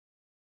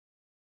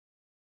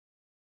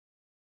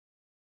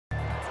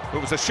It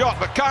was a shot,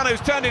 but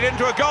Kanu's turned it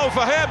into a goal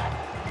for him.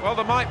 Well,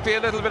 there might be a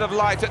little bit of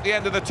light at the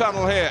end of the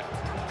tunnel here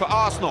for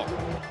Arsenal.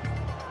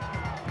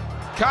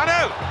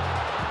 Kanu!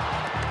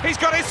 He's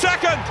got his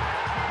second!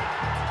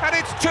 And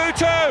it's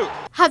 2-2!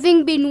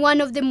 Having been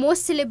one of the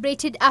most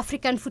celebrated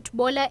African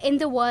footballer in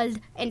the world,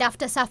 and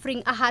after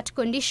suffering a heart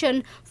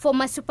condition,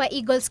 former Super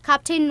Eagles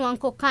captain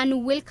Nwanko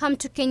Kanu will come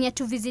to Kenya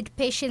to visit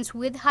patients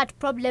with heart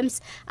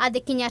problems at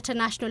the Kenyatta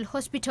National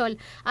Hospital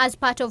as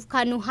part of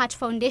Kanu Heart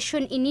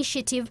Foundation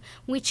initiative,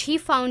 which he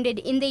founded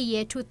in the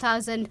year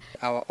 2000.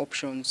 Our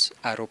options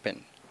are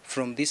open.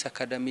 From these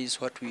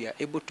academies, what we are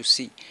able to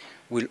see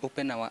will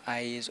open our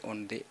eyes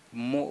on the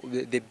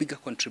bigger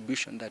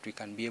contribution that we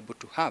can be able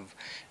to have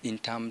in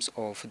terms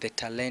of the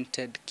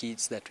talented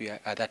kids that we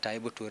are that are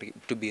able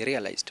to be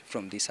realized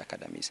from these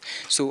academies.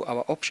 So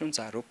our options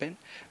are open.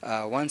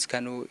 Once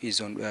Kanu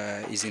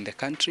is in the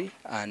country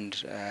and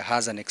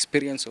has an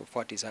experience of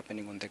what is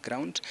happening on the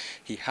ground,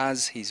 he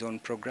has his own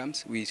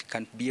programs. We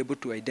can be able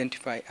to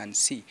identify and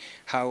see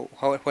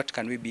what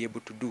can we be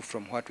able to do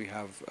from what we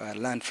have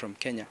learned from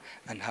Kenya,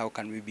 and how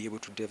can we be able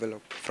to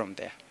develop from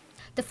there.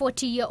 The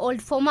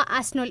 40-year-old former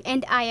Arsenal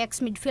and Ajax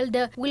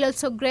midfielder will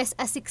also grace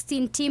a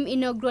 16-team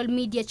inaugural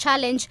media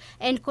challenge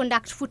and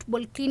conduct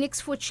football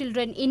clinics for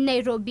children in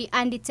Nairobi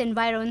and its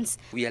environs.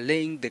 We are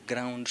laying the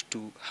ground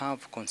to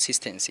have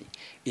consistency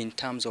in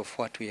terms of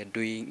what we are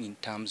doing in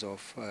terms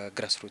of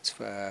grassroots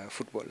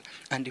football.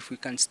 And if we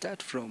can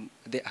start from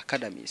the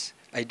academies,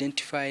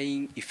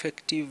 identifying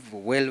effective,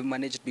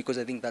 well-managed, because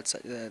I think that's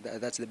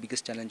the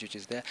biggest challenge which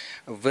is there,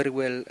 very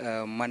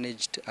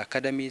well-managed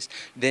academies,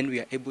 then we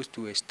are able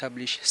to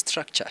establish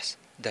structures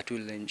that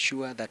will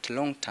ensure that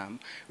long-term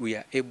we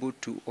are able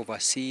to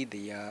oversee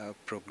the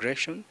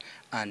progression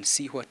and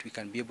see what we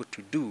can be able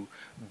to do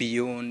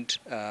beyond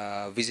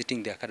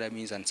visiting the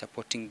academies and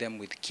supporting them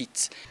with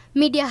kits.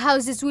 Media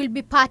houses will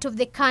be part of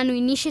the Kanu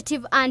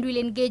initiative and will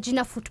engage in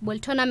a football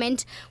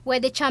tournament where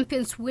the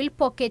champions will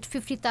pocket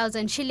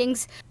 50,000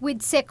 shillings,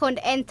 with second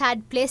and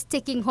third place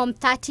taking home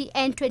 30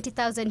 and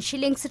 20,000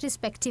 shillings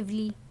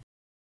respectively.